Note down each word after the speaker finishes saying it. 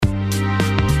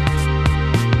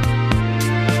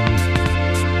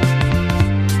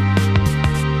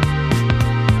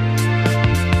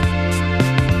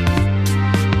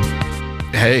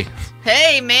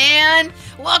man.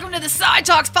 Welcome to the Side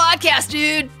Talks podcast,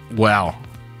 dude. Wow.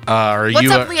 What's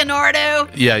up, Leonardo?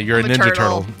 Yeah, you're a Ninja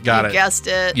Turtle. Got it. You guessed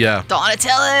it. Yeah.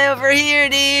 Donatello over here,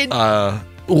 dude.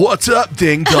 What's up,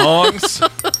 ding dongs?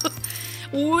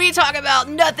 We talk about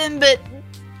nothing but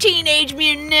Teenage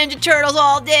Mutant Ninja Turtles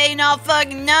all day and all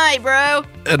fucking night, bro.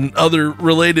 And other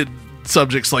related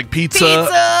subjects like pizza.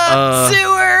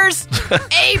 Sewers,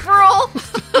 April.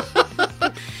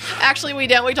 Actually, we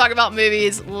don't. We talk about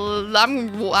movies. Who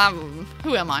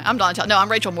am I? I'm Donatello. No, I'm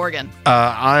Rachel Morgan.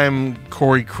 I'm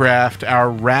Corey Kraft.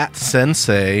 Our rat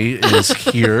sensei is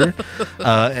here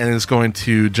and is going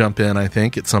to jump in, I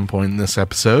think, at some point in this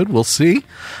episode. We'll see.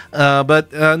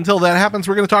 But until that happens,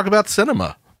 we're going to talk about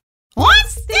cinema.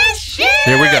 What's this shit?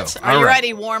 Here we go. Are you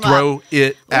ready? Warm up. Throw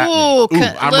it at me.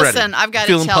 I'm listen, ready. I've got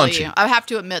Feeling to tell punchy. you. I have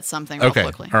to admit something real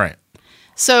quickly. All right.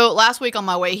 So last week on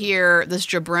my way here, this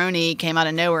jabroni came out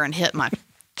of nowhere and hit my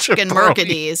fucking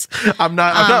Mercedes. I'm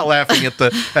not laughing at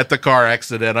the car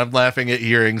accident. I'm laughing at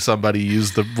hearing somebody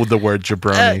use the word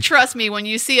jabroni. Trust me, when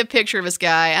you see a picture of this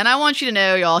guy, and I want you to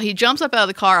know, y'all, he jumps up out of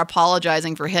the car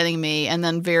apologizing for hitting me, and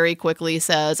then very quickly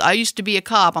says, "I used to be a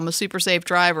cop. I'm a super safe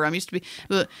driver. I'm used to be."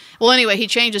 Well, anyway, he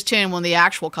changed his tune when the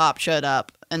actual cop showed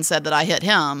up and said that I hit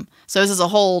him. So this is a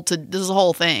whole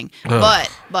thing. Ugh.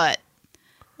 But.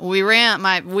 We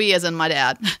as in my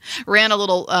dad, ran a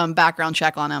little background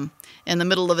check on him in the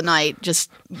middle of the night. Just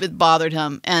it bothered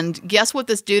him. And guess what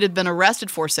this dude had been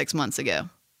arrested for 6 months ago?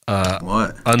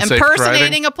 What? Unsafe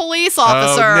Impersonating driving? a police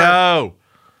officer. Oh,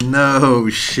 No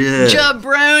shit.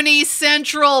 Jabroni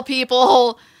Central,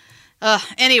 people.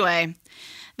 Anyway,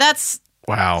 that's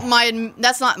wow.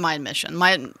 that's not my admission.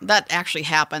 That actually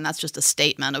happened. That's just a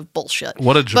statement of bullshit.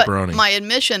 What a jabroni. But my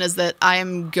admission is that I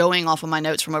am going off of my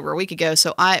notes from over a week ago.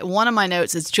 So one of my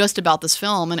notes is just about this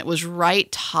film, and it was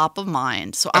right top of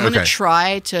mind. So I'm going to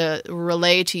try to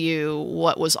relay to you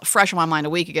what was fresh on my mind a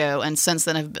week ago, and since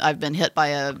then I've been hit by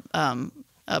a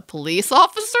police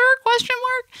officer? ?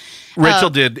 Rachel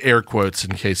did air quotes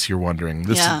in case you're wondering.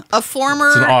 It's an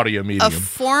audio medium. A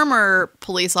former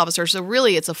police officer. So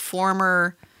really, it's a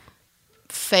former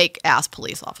fake ass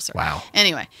police officer. Wow.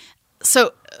 Anyway,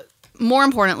 so more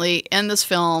importantly, in this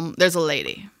film, there's a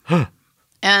lady,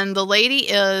 and the lady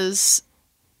is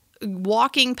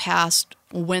walking past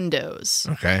windows.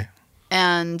 Okay.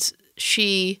 And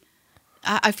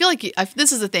I feel like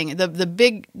this is the thing. The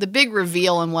big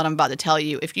reveal in what I'm about to tell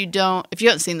you. If you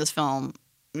haven't seen this film,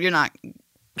 you're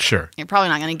probably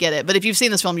not going to get it. But if you've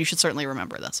seen this film, you should certainly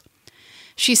remember this.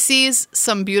 She sees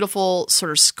some beautiful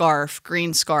sort of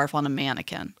green scarf on a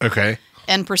mannequin. Okay.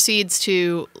 And proceeds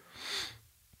to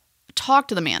talk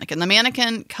to the mannequin. The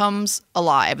mannequin comes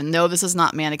alive. And no, this is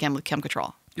not Mannequin with Kim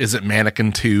Cattrall. Is it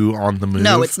Mannequin 2 on the move?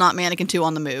 No, it's not Mannequin 2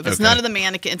 on the move. It's none of the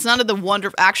mannequin. It's none of the wonder.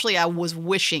 Actually, I was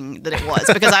wishing that it was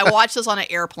because I watched this on an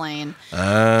airplane,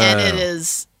 and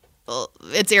it's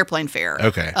airplane fare.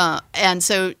 Okay. And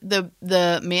so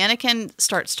the mannequin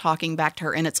starts talking back to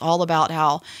her, and it's all about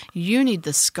how you need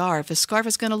this scarf. This scarf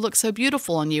is going to look so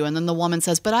beautiful on you. And then the woman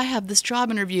says, "But I have this job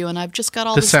interview, and I've just got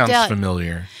all this debt. This sounds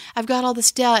familiar. I've got all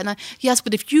this debt." And yes,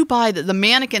 but if you buy the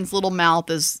mannequin's little mouth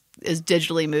is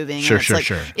digitally moving. Sure.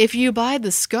 If you buy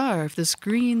the scarf, this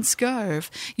green scarf,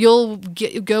 you'll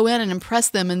go in and impress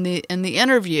them in the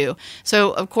interview.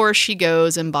 So of course she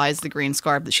goes and buys the green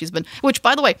scarf that she's been. Which,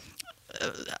 by the way,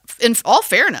 in all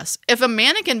fairness, if a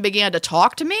mannequin began to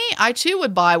talk to me, I too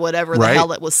would buy whatever the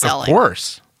hell it was selling. Of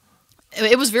course.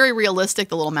 It was very realistic,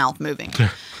 the little mouth moving.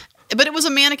 But it was a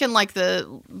mannequin like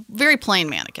the very plain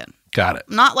mannequin. Got it.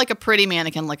 Not like a pretty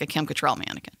mannequin like a Kim Cattrall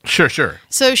mannequin. Sure.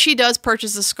 So she does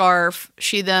purchase a scarf.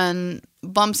 She then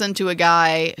bumps into a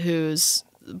guy who's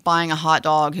buying a hot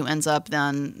dog who ends up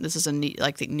then, this is in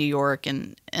New York,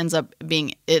 and ends up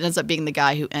being the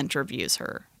guy who interviews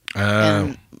her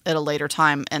at a later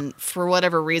time. And for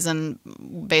whatever reason,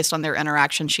 based on their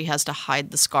interaction, she has to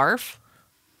hide the scarf.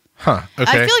 Huh. Okay.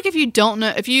 I feel like if you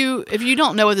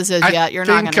don't know what this is yet, you're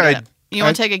not going to get it. You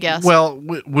want to take a guess? Well,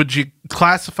 would you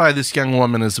classify this young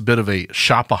woman as a bit of a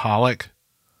shopaholic?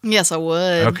 Yes, I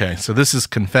would. Okay, so this is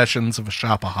Confessions of a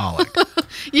Shopaholic.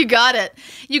 You got it.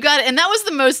 And that was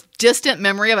the most distant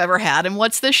memory I've ever had. And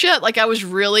what's this shit? Like, I was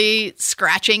really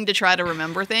scratching to try to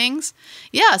remember things.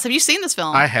 Yes. Have you seen this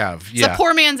film? I have, yeah. It's a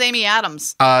poor man's Amy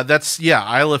Adams.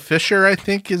 Isla Fisher, I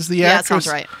think, is the actress.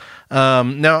 Yeah, sounds right.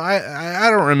 No, I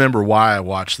don't remember why I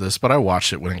watched this, but I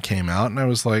watched it when it came out, and I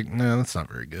was like, no, that's not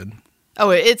very good. Oh,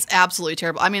 it's absolutely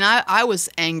terrible. I mean, I was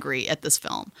angry at this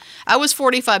film. I was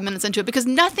 45 minutes into it because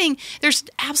there's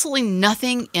absolutely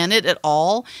nothing in it at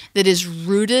all that is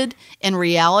rooted in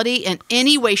reality in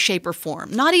any way, shape, or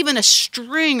form. Not even a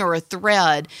string or a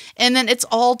thread. And then it's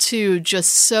all just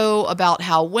so about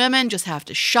how women just have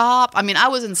to shop. I mean, I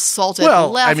was insulted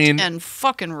left and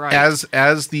fucking right.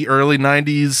 As the early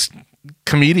 90s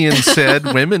comedians said,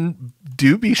 women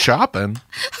do be shopping.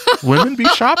 Women be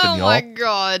shopping, y'all. Oh, my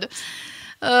God.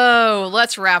 Oh,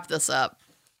 let's wrap this up.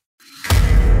 All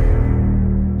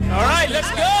right, let's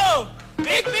go.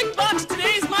 Big bucks.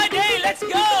 Today's my day. Let's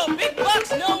go. Big bucks.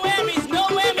 No whammies. No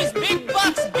whammies. Big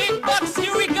bucks. Big bucks.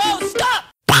 Here we go. Stop.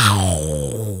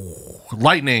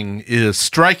 Lightning is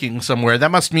striking somewhere. That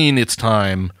must mean it's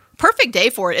time. Perfect day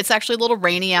for it. It's actually a little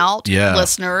rainy out,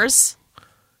 listeners.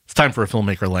 It's time for a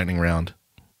Filmmaker Lightning Round.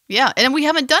 Yeah, and we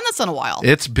haven't done this in a while.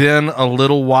 It's been a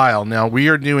little while. Now, we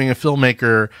are doing a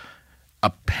filmmaker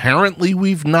apparently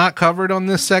we've not covered on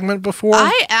this segment before.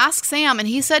 I asked Sam, and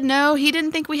he said no, he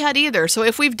didn't think we had either. So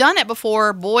if we've done it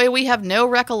before, boy, we have no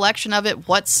recollection of it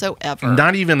whatsoever.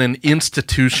 Not even an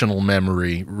institutional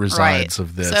memory resides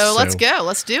of this. So let's go.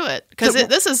 Let's do it. Because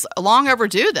this is long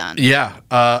overdue then. Yeah.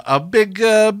 A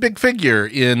big figure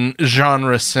in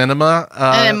genre cinema.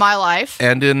 And in my life.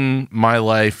 And in my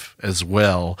life as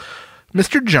well.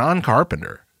 Mr. John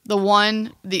Carpenter. The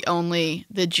one, the only,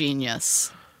 the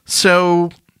genius.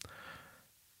 So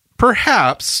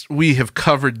perhaps we have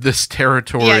covered this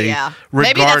territory. Yeah.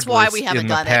 Maybe that's why we haven't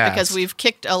done it, because we've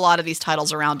kicked a lot of these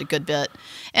titles around a good bit.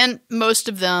 And most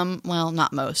of them, well,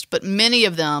 not most, but many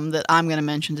of them that I'm going to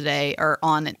mention today are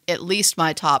on at least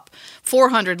my top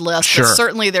 400 list. Sure. But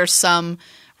certainly there's some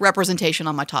representation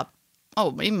on my top.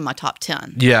 Oh, even my top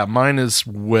 10. Yeah, mine as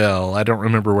well. I don't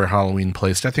remember where Halloween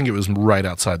placed. I think it was right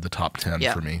outside the top 10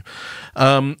 for me.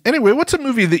 Anyway, what's a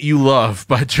movie that you love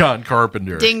by John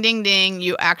Carpenter? Ding, ding, ding.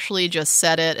 You actually just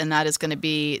said it, and that is going to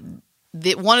be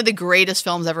one of the greatest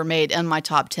films ever made in my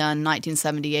top 10,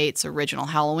 1978's original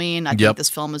Halloween. I think this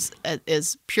film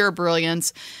is pure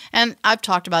brilliance. And I've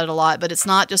talked about it a lot, but it's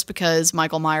not just because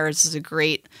Michael Myers is a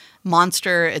great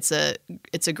monster. It's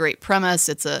a great premise.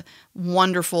 It's a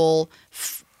wonderful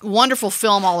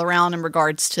film all around in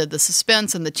regards to the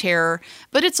suspense and the terror,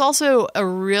 but it's also a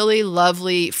really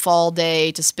lovely fall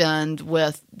day to spend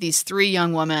with these three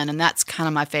young women, and that's kind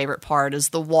of my favorite part, is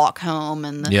the walk home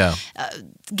and the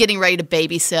getting ready to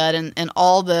babysit and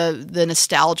all the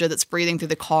nostalgia that's breathing through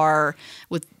the car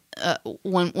with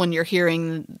when you're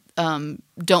hearing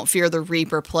Don't Fear the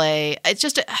Reaper play. It's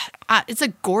just it's a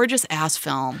gorgeous ass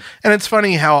film. And it's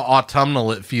funny how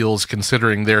autumnal it feels,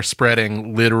 considering they're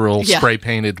spreading literal spray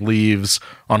painted leaves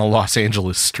on a Los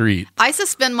Angeles street. I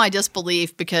suspend my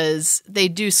disbelief because they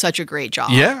do such a great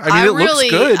job. Yeah, I mean, it looks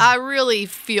good. I really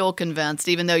feel convinced,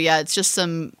 even though it's just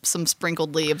some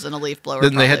sprinkled leaves and a leaf blower.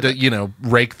 Then they had to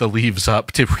rake the leaves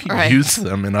up to reuse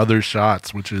them in other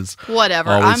shots, which is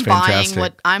whatever. Always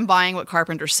fantastic. I'm buying what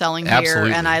Carpenter's selling here,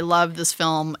 and I love this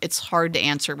film. It's hard to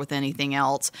answer with anything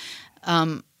else.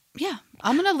 I'm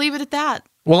going to leave it at that.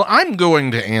 Well, I'm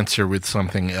going to answer with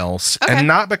something else, and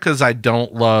not because I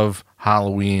don't love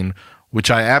Halloween,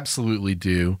 which I absolutely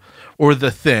do, or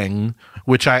The Thing,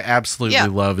 which I absolutely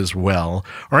love as well,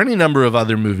 or any number of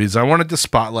other movies. I wanted to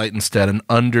spotlight instead an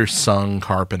undersung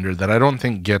Carpenter that I don't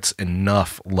think gets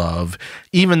enough love,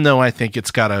 even though I think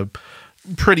it's got a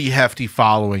pretty hefty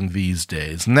following these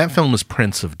days. And that film is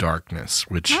Prince of Darkness,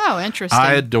 which interesting.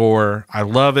 I adore. I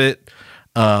love it.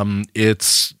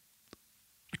 It's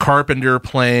Carpenter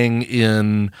playing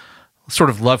in sort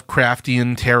of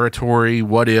Lovecraftian territory.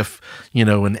 What if,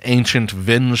 an ancient,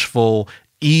 vengeful,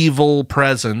 evil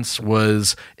presence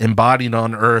was embodied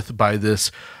on Earth by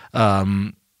this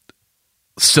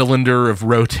cylinder of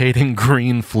rotating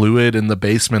green fluid in the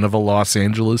basement of a Los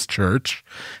Angeles church?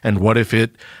 And what if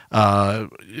it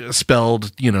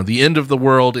spelled, the end of the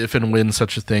world if and when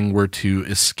such a thing were to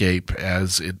escape,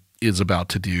 as it is about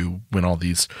to do when all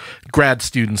these grad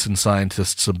students and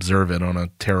scientists observe it on a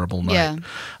terrible night.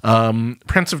 Yeah.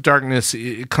 Prince of Darkness,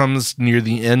 it comes near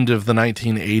the end of the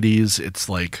 1980s. It's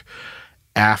like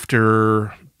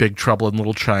after Big Trouble in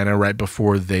Little China, right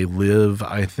before They Live,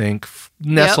 I think,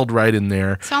 nestled right in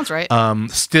there. Sounds right.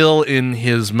 Still in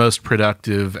his most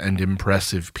productive and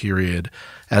impressive period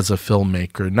as a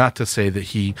filmmaker. Not to say that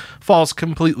he falls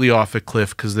completely off a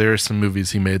cliff, because there are some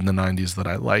movies he made in the 90s that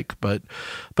I like, but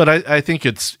I think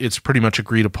it's pretty much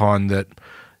agreed upon that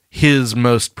his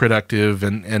most productive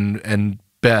and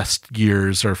best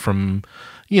years are from,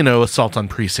 Assault on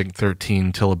Precinct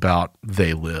 13 till about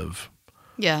They Live.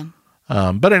 Yeah.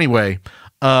 But anyway,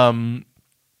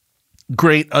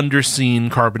 great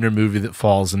underseen Carpenter movie that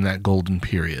falls in that golden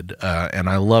period, and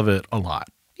I love it a lot.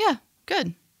 Yeah,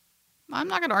 good. I'm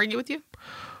not going to argue with you.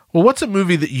 Well, what's a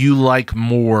movie that you like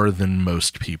more than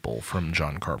most people from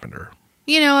John Carpenter?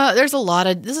 There's a lot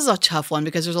of, this is a tough one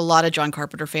because there's a lot of John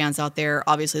Carpenter fans out there.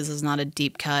 Obviously, this is not a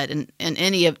deep cut, and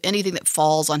anything that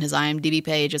falls on his IMDb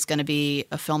page is going to be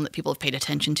a film that people have paid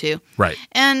attention to. Right.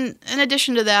 And in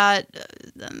addition to that,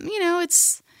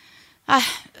 it's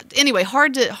anyway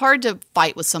hard to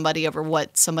fight with somebody over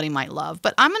what somebody might love.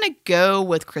 But I'm going to go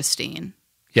with Christine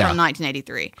from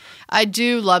 1983. I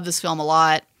do love this film a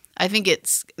lot. I think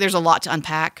there's a lot to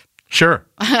unpack. Sure.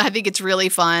 I think it's really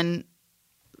fun.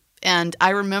 And I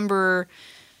remember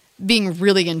being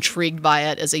really intrigued by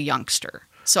it as a youngster.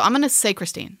 So I'm going to say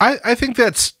Christine. I think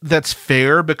that's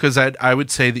fair because I would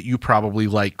say that you probably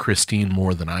like Christine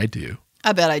more than I do.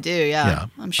 I bet I do, yeah.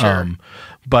 I'm sure.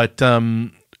 But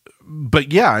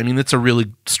yeah, I mean, it's a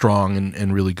really strong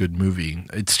and really good movie.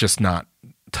 It's just not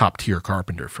top tier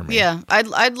Carpenter for me. Yeah,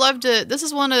 I'd love to. This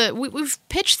is one of we've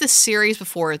pitched this series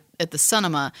before at the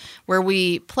cinema where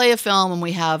we play a film and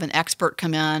we have an expert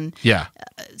come in. Yeah,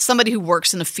 somebody who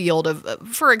works in the field of,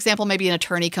 for example, maybe an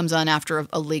attorney comes on after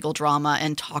a legal drama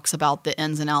and talks about the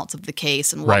ins and outs of the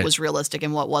case and what was realistic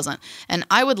and what wasn't. And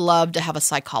I would love to have a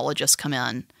psychologist come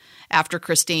in after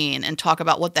Christine and talk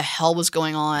about what the hell was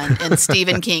going on in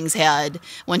Stephen King's head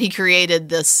when he created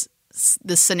this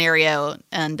scenario.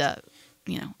 And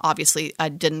obviously he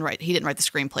didn't write the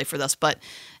screenplay for this, but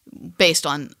based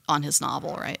on his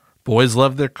novel, right? Boys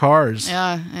love their cars.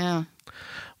 Yeah.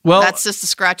 Well, that's just a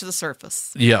scratch of the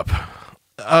surface. Yep.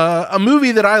 A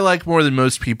movie that I like more than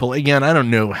most people. Again, I don't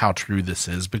know how true this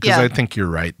is because I think you're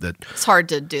right that it's hard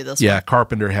to do this. Yeah,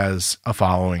 Carpenter has a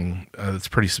following that's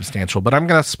pretty substantial. But I'm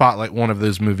going to spotlight one of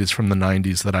those movies from the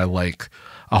 90s that I like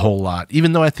a whole lot,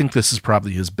 even though I think this is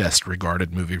probably his best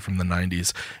regarded movie from the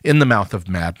 90s, In the Mouth of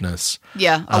Madness.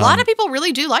 Yeah, a lot of people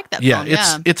really do like that film.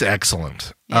 It's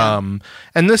excellent. Yeah.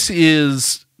 And this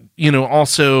is,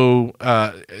 also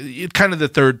kind of the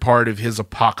third part of his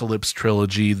Apocalypse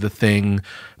trilogy, The Thing,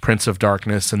 Prince of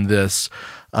Darkness, and this,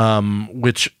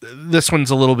 which this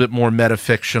one's a little bit more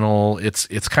metafictional.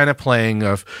 It's kind of playing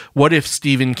of what if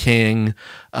Stephen King,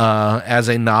 as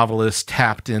a novelist,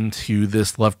 tapped into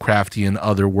this Lovecraftian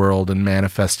otherworld and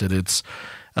manifested its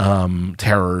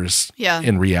terrors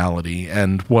in reality,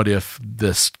 and what if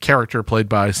this character played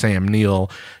by Sam Neill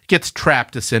gets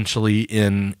trapped essentially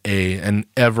in an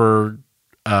ever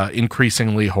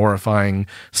increasingly horrifying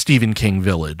Stephen King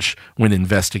village when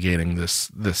investigating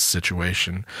this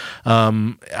situation.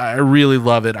 I really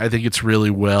love it. I think it's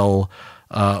really well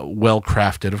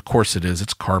crafted. Of course it is.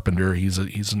 It's Carpenter. He's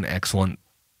an excellent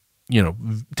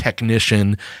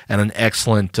technician and an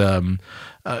excellent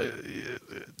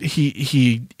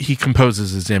he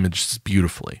composes his images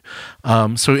beautifully.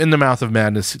 So In the Mouth of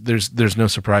Madness, there's no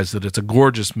surprise that it's a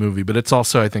gorgeous movie, but it's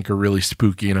also, I think, a really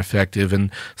spooky and effective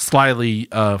and slyly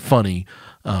funny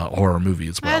horror movie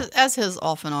as well. As his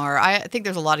often are. I think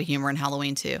there's a lot of humor in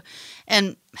Halloween too.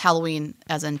 And Halloween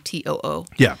as in TOO.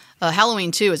 Yeah.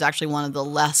 Halloween 2 is actually one of the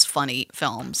less funny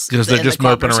films. Because they're just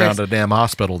moping around a damn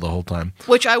hospital the whole time.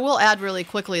 Which I will add really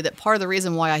quickly that part of the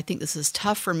reason why I think this is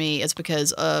tough for me is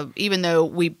because even though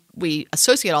we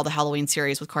associate all the Halloween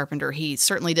series with Carpenter, he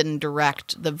certainly didn't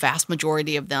direct the vast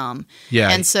majority of them. Yeah.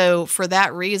 And so for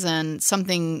that reason,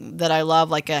 something that I love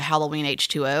like a Halloween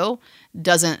H2O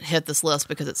doesn't hit this list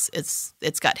because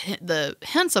it's got the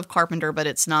hints of Carpenter, but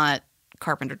it's not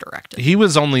Carpenter directed. He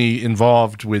was only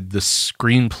involved with the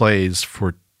screenplays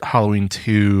for Halloween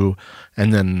 2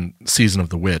 and then Season of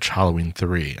the Witch, Halloween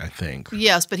 3, I think.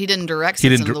 Yes, but he didn't direct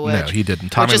Season of the Witch. No, he didn't.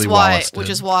 Tommy Lee Wallace did. Which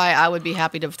is why I would be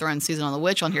happy to throw in Season of the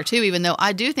Witch on here too, even though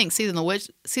I do think Season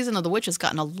of the Witch has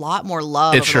gotten a lot more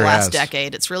love over the last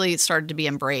decade. It's really started to be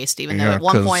embraced, even though at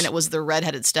one point it was the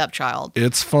redheaded stepchild.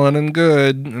 It's fun and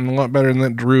good and a lot better than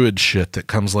that druid shit that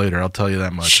comes later, I'll tell you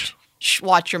that much. Shh,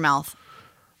 watch your mouth.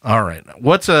 All right.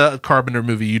 What's a Carpenter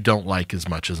movie you don't like as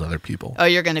much as other people? Oh,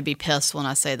 you're going to be pissed when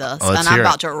I say this. And I'm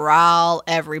about to rile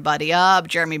everybody up.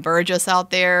 Jeremy Burgess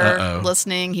out there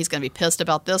listening. He's going to be pissed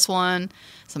about this one.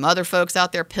 Some other folks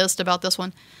out there pissed about this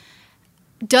one.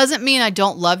 Doesn't mean I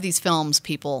don't love these films,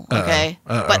 people, okay?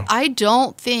 But I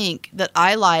don't think that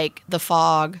I like The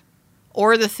Fog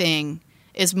or The Thing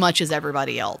as much as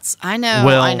everybody else. I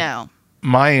know.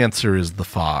 My answer is The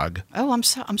Fog. Oh, I'm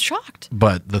shocked.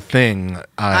 But The Thing,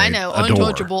 I know, adore.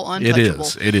 Untouchable. It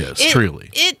is,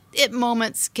 truly. It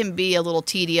moments can be a little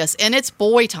tedious, and it's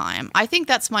boy time. I think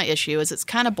that's my issue, is it's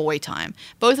kind of boy time.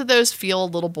 Both of those feel a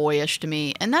little boyish to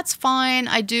me, and that's fine.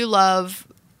 I do love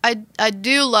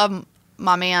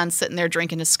my man sitting there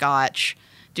drinking his scotch,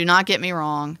 Do not get me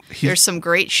wrong. There's some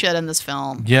great shit in this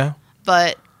film. Yeah.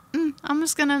 But I'm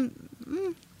just going to...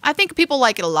 I think people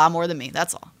like it a lot more than me.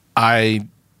 That's all. I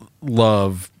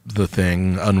love The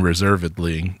Thing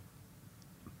unreservedly.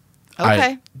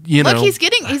 Okay. Look,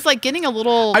 he's like getting a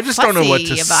little I just don't know what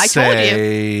to fussy say. I told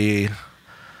you.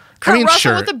 Kurt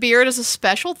Russell with a beard is a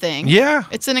special thing. Yeah.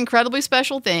 It's an incredibly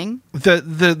special thing.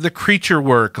 The creature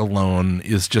work alone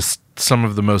is just some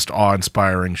of the most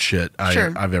awe-inspiring shit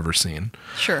I've ever seen.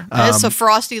 Sure. It's a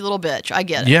frosty little bitch. I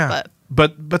get it. Yeah.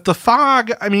 But the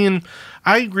fog, I mean,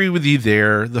 I agree with you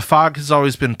there. The fog has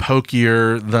always been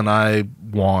pokier than I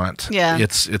want. Yeah.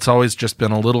 It's always just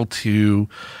been a little too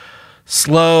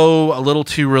slow, a little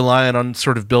too reliant on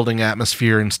sort of building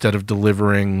atmosphere instead of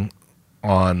delivering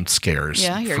on scares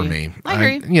for me. I hear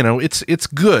you. You know, it's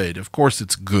good. Of course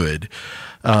it's good.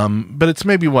 But it's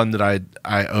maybe one that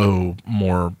I owe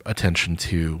more attention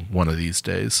to one of these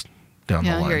days down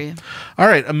the line. I hear you. All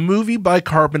right, a movie by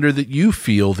Carpenter that you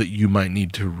feel that you might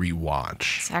need to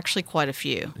rewatch. It's actually quite a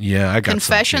few. Yeah, I got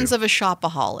Confessions of a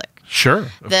Shopaholic. Sure,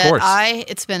 of course.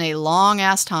 It's been a long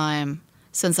ass time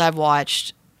since I've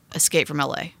watched Escape from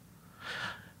LA.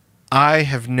 I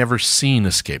have never seen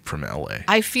Escape from LA.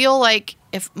 I feel like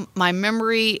if my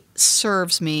memory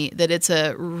serves me that it's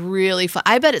a really fun...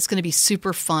 I bet it's going to be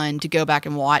super fun to go back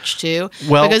and watch too.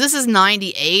 Well, because this is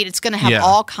 98. It's going to have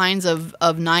all kinds of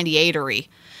 98ery,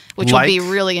 which will be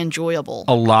really enjoyable.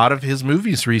 A lot of his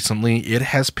movies recently, it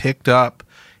has picked up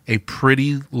a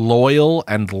pretty loyal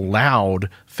and loud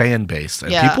fan base.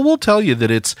 And people will tell you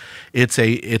that it's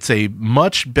a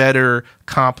much better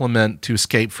compliment to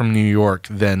Escape from New York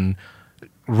than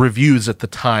reviews at the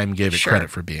time gave it credit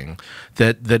for being.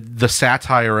 That the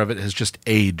satire of it has just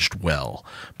aged well.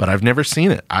 But I've never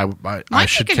seen it. I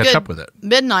should catch up with it.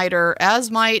 Midnighter, as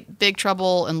might Big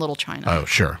Trouble in Little China. Oh,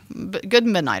 sure. Good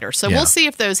Midnighter. So we'll see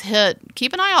if those hit.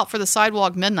 Keep an eye out for the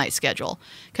Sidewalk Midnight schedule,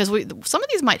 because some of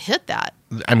these might hit that.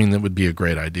 I mean, that would be a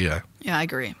great idea. Yeah, I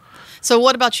agree. So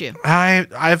what about you?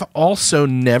 I've also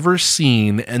never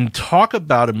seen, and talk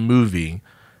about a movie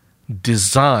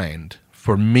designed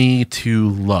for me to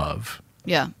love.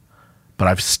 Yeah. But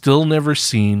I've still never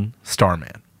seen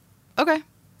Starman. Okay.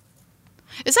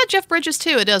 Is that Jeff Bridges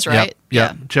too? It is, right?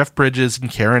 Yeah. Jeff Bridges and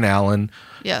Karen Allen.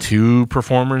 Yeah. Two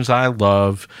performers I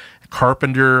love.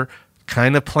 Carpenter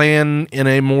kind of playing in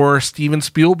a more Steven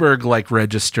Spielberg-like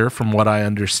register from what I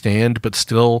understand, but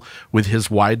still with his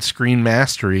widescreen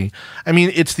mastery. I mean,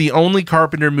 it's the only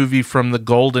Carpenter movie from the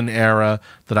golden era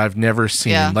that I've never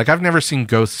seen. Yeah. Like, I've never seen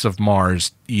Ghosts of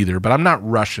Mars either, but I'm not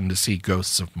rushing to see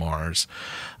Ghosts of Mars.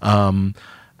 I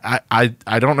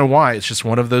don't know why. It's just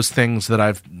one of those things that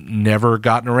I've never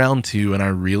gotten around to, and I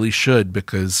really should,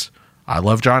 because I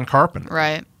love John Carpenter.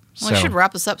 Right. Well, I should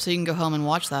wrap this up so you can go home and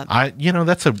watch that.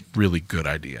 That's a really good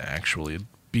idea, actually. It'd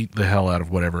beat the hell out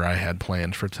of whatever I had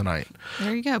planned for tonight.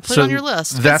 There you go. Put it on your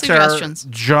list. Good that's suggestions.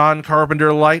 Our John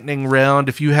Carpenter lightning round.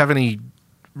 If you have any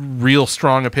real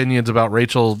strong opinions about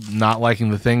Rachel not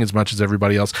liking The Thing as much as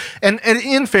everybody else, and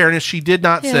in fairness, she did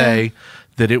not say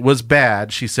that it was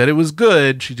bad. She said it was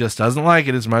good. She just doesn't like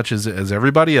it as much as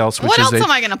everybody else. Which what else am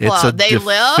I going to pull out? They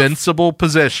live? Defensible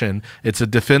position. It's a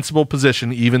defensible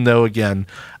position, even though, again,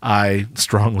 I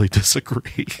strongly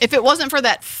disagree. If it wasn't for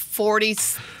that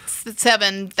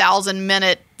 47,000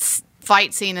 minute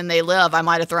fight scene in They Live, I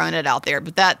might have thrown it out there.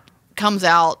 But that comes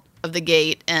out of the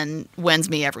gate and wins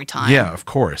me every time. Yeah, of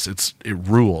course. It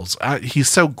rules. He's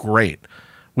so great.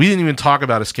 We didn't even talk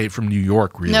about Escape from New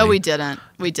York, really. No, we didn't.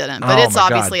 But it's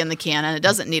obviously in the canon. It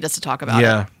doesn't need us to talk about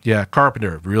it. Yeah.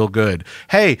 Carpenter, real good.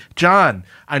 Hey, John,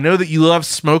 I know that you love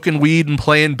smoking weed and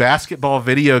playing basketball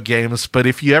video games, but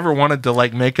if you ever wanted to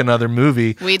make another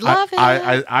movie, we'd love it.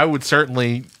 I would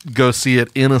certainly go see it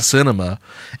in a cinema.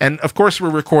 And of course, we're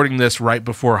recording this right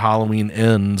before Halloween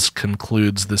Ends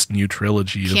concludes this new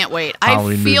trilogy. Can't wait.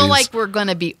 Halloween I feel movies. like we're going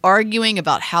to be arguing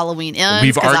about Halloween Ends.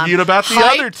 We've argued about the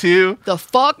other two. The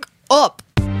fuck up.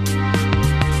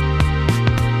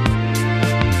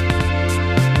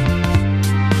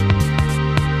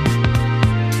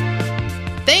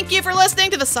 Thank you for listening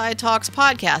to the Side Talks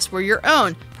podcast, where your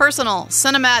own personal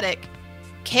cinematic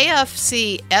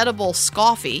KFC edible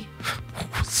scoffy.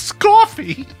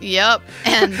 Scoffy? Yep.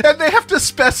 And they have to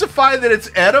specify that it's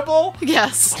edible?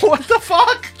 Yes. What the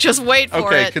fuck? Just wait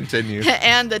for it. Okay, continue.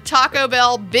 And the Taco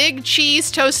Bell Big Cheese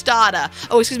Tostada.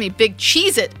 Oh, excuse me, Big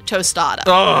Cheez-It Tostada.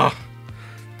 Ugh.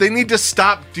 They need to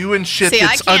stop doing shit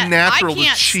that's unnatural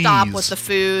with cheese. I can't stop with the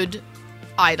food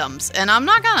items, and I'm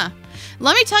not gonna.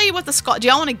 Let me tell you what do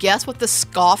y'all want to guess what the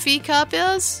Scoffy cup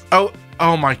is? Oh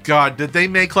my god, did they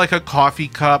make a coffee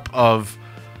cup of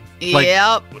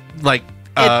yep.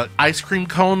 ice cream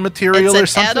cone material or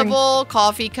It's an something? edible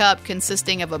coffee cup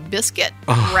consisting of a biscuit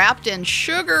wrapped in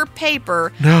sugar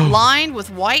paper No. lined with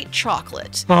white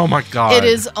chocolate. Oh my God. It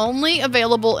is only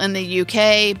available in the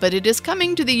UK, but it is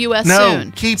coming to the US No,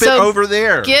 soon. keep So it over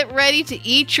there. Get ready to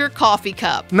eat your coffee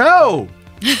cup. No.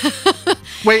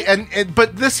 Wait,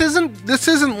 but this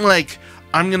isn't like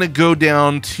I'm going to go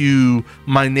down to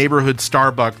my neighborhood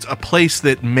Starbucks, a place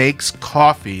that makes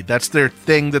coffee. That's their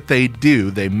thing that they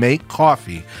do. They make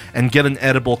coffee and get an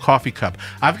edible coffee cup.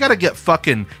 I've got to get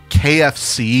fucking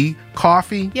KFC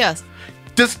coffee. Yes.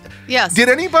 Yes. Did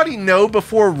anybody know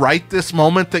before right this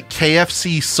moment that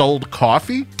KFC sold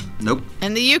coffee? Nope.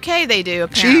 In the UK, they do,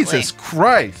 apparently. Jesus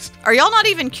Christ. Are y'all not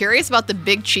even curious about the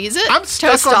Big Cheez-It? I'm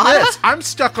stuck on Tostada? this. I'm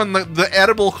stuck on the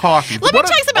edible coffee. Let me What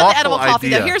tell you an something about the awful edible coffee,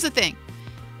 though. idea. Here's the thing.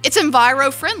 It's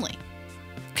enviro-friendly.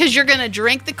 Because you're going to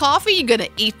drink the coffee, you're going to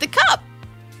eat the cup.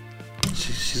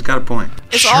 She's got a point.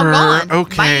 It's all gone.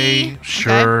 Okay, Bye.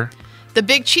 sure. Okay? The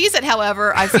Big Cheez-It,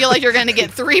 however, I feel like you're going to get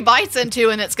 3 bites into,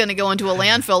 and it's going to go into a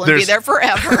landfill and be There's- there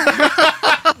forever.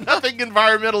 Nothing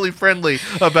environmentally friendly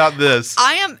about this.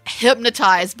 I am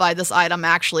hypnotized by this item,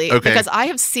 actually, Okay. because I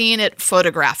have seen it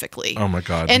photographically. Oh, my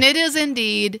God. And it is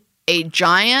indeed a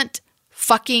giant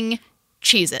fucking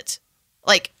Cheez-It.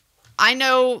 Like, I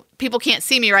know people can't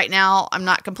see me right now. I'm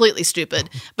not completely stupid.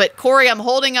 But, Corey, I'm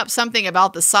holding up something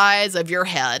about the size of your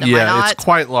head. Am I Yeah, not? it's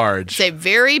quite large. It's a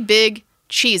very big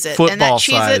Cheez-It. Football And that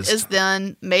Cheez-It sized. is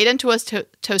then made into a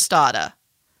tostada.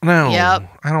 No, Yep.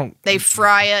 I don't. They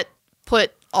fry it,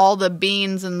 put all the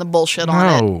beans and the bullshit on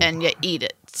No. it, and you eat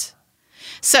it.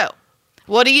 So,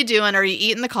 what are you doing? Are you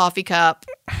eating the coffee cup,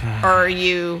 or are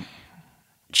you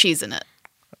cheesing it?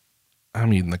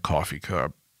 I'm eating the coffee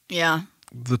cup. Yeah.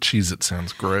 The Cheez-It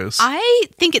sounds gross. I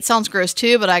think it sounds gross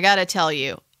too, but I got to tell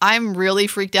you, I'm really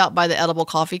freaked out by the edible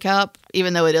coffee cup,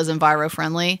 even though it is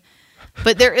enviro-friendly.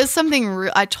 But there is something,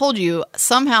 I told you,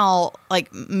 somehow,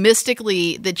 like,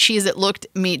 mystically, the Cheez-It looked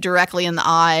me directly in the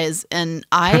eyes, and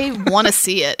I want to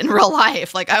see it in real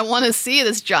life. Like, I want to see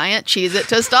this giant Cheez-It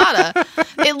tostada.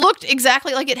 It looked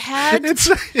exactly like it had...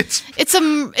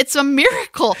 It's a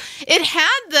miracle. It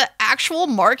had the actual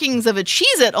markings of a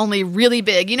Cheez-It, only really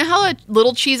big. You know how a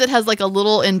little Cheez-It has, like, a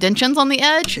little indentions on the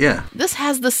edge? Yeah. This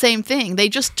has the same thing. They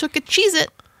just took a Cheez-It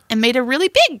and made it really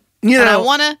big. You and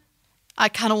know- I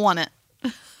kind of want it.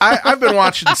 I've been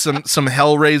watching some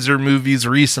Hellraiser movies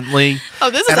recently. Oh,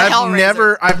 this is and a I've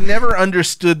Hellraiser. I've never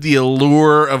understood the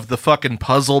allure of the fucking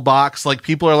puzzle box. Like,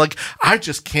 people are like, I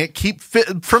just can't keep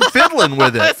from fiddling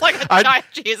with it. It's like a giant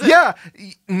Cheez-It. Yeah,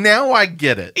 now I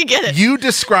get it. You get it. You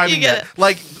describing You get it it.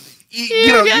 like. You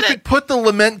know, get you it. could put the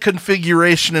lament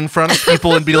configuration in front of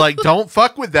people and be like, don't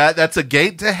fuck with that. That's a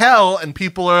gate to hell. And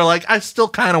people are like, I still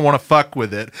kind of want to fuck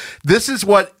with it. This is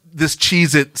what this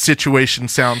Cheez-It situation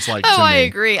sounds like to me.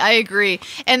 I agree.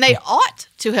 And they ought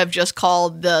to have just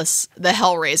called this the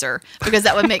Hellraiser, because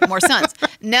that would make more sense.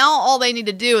 Now all they need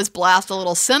to do is blast a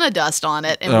little Senna dust on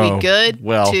it, and Oh, we good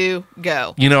well. to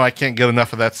go. You know, I can't get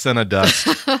enough of that Senna dust.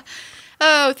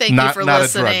 Oh, thank you for not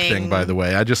listening. a drug thing, by the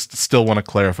way. I just still want to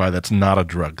clarify that's not a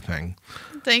drug thing.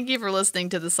 Thank you for listening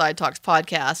to the Side Talks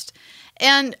podcast.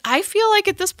 And I feel like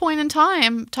at this point in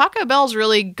time, Taco Bell's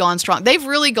really gone strong. They've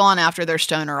really gone after their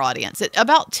stoner audience.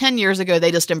 About 10 years ago,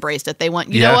 they just embraced it. They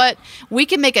went, you know what? We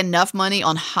can make enough money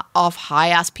off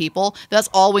high-ass people. That's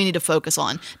all we need to focus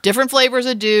on. Different flavors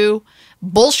of dew,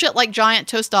 bullshit like giant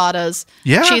tostadas,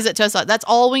 Cheez-It tostadas. That's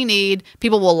all we need.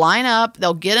 People will line up.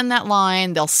 They'll get in that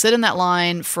line. They'll sit in that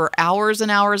line for hours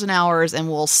and hours and hours, and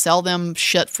we'll sell them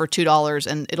shit for $2,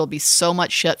 and it'll be so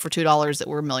much shit for $2 that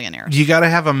we're millionaires. You got to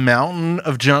have a mountain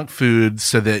of junk food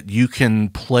so that you can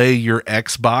play your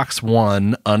Xbox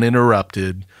One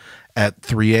uninterrupted at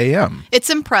 3 a.m. It's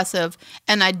impressive.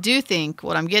 And I do think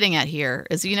what I'm getting at here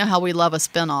is, you know how we love a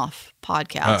spinoff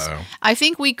podcast. Uh-oh. I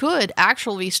think we could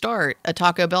actually start a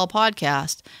Taco Bell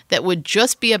podcast that would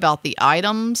just be about the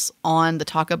items on the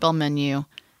Taco Bell menu.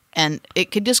 And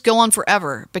it could just go on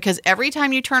forever, because every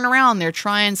time you turn around, they're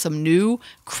trying some new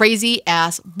crazy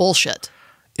ass bullshit.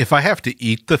 If I have to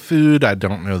eat the food, I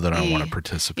don't know that I want to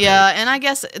participate. Yeah, and I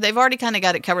guess they've already kind of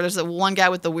got it covered. There's the one guy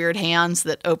with the weird hands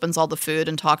that opens all the food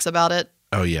and talks about it.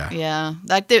 Oh, yeah. Yeah,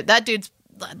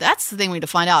 that's the thing we need to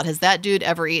find out. Has that dude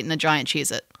ever eaten a giant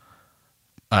Cheez-It?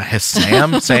 Has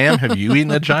Sam, have you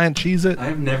eaten a giant Cheez-It?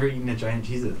 I've never eaten a giant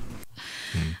Cheez-It.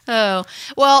 Oh,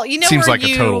 well, you know Seems where like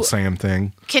you a total Sam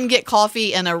thing. can get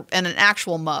coffee in an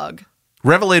actual mug.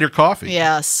 Revelator Coffee.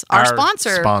 Yes, our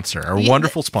sponsor. Our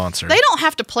wonderful sponsor. They don't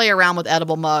have to play around with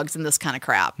edible mugs and this kind of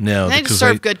crap. No, they because just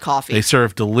serve good coffee. They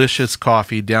serve delicious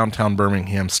coffee downtown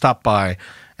Birmingham. Stop by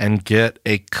and get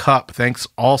a cup. Thanks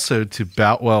also to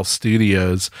Boutwell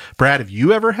Studios. Brad, have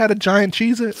you ever had a giant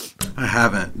Cheez-It? I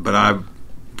haven't, but I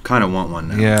kind of want one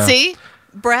now. Yeah. See?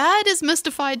 Brad is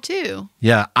mystified too.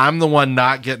 Yeah, I'm the one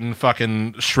not getting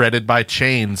fucking shredded by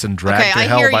chains and dragged to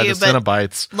hell by the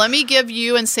Cenobites. Let me give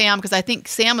you and Sam, because I think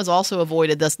Sam has also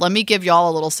avoided this. Let me give y'all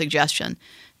a little suggestion.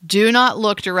 Do not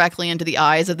look directly into the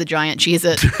eyes of the giant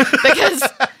Cheez-It because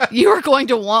you are going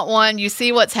to want one. You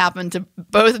see what's happened to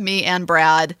both me and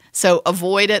Brad. So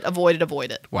avoid it, avoid it,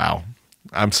 avoid it. Wow.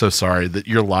 I'm so sorry that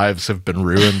your lives have been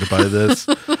ruined by this.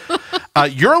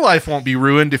 Your life won't be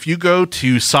ruined if you go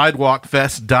to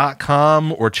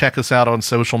sidewalkfest.com or check us out on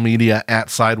social media at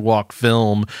Sidewalk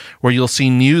Film, where you'll see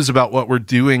news about what we're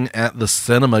doing at the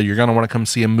cinema. You're going to want to come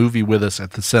see a movie with us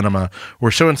at the cinema.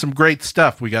 We're showing some great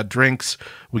stuff. We got drinks.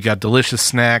 We got delicious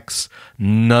snacks.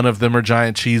 None of them are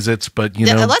giant Cheez-Its, but you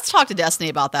know. Let's talk to Destiny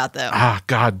about that, though. Ah,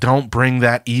 God, don't bring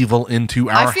that evil into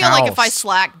our house. I feel like if I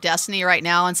slacked Destiny right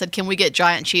now and said, can we get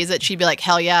giant Cheez-Its? She'd be like,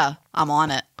 hell yeah, I'm on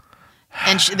it.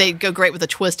 And they'd go great with a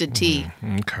twisted tea.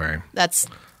 Okay. That's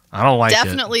I don't like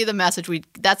definitely the message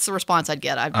that's the response I'd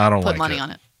get. I'd I don't put like money it.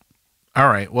 on it. All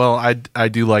right. Well, I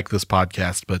do like this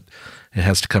podcast, but it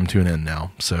has to come to an end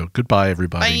now. So goodbye,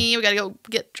 everybody. Bye. We got to go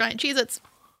get giant Cheez-Its.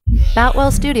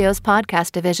 Boutwell Studios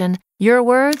Podcast Division. Your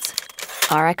words,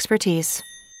 our expertise.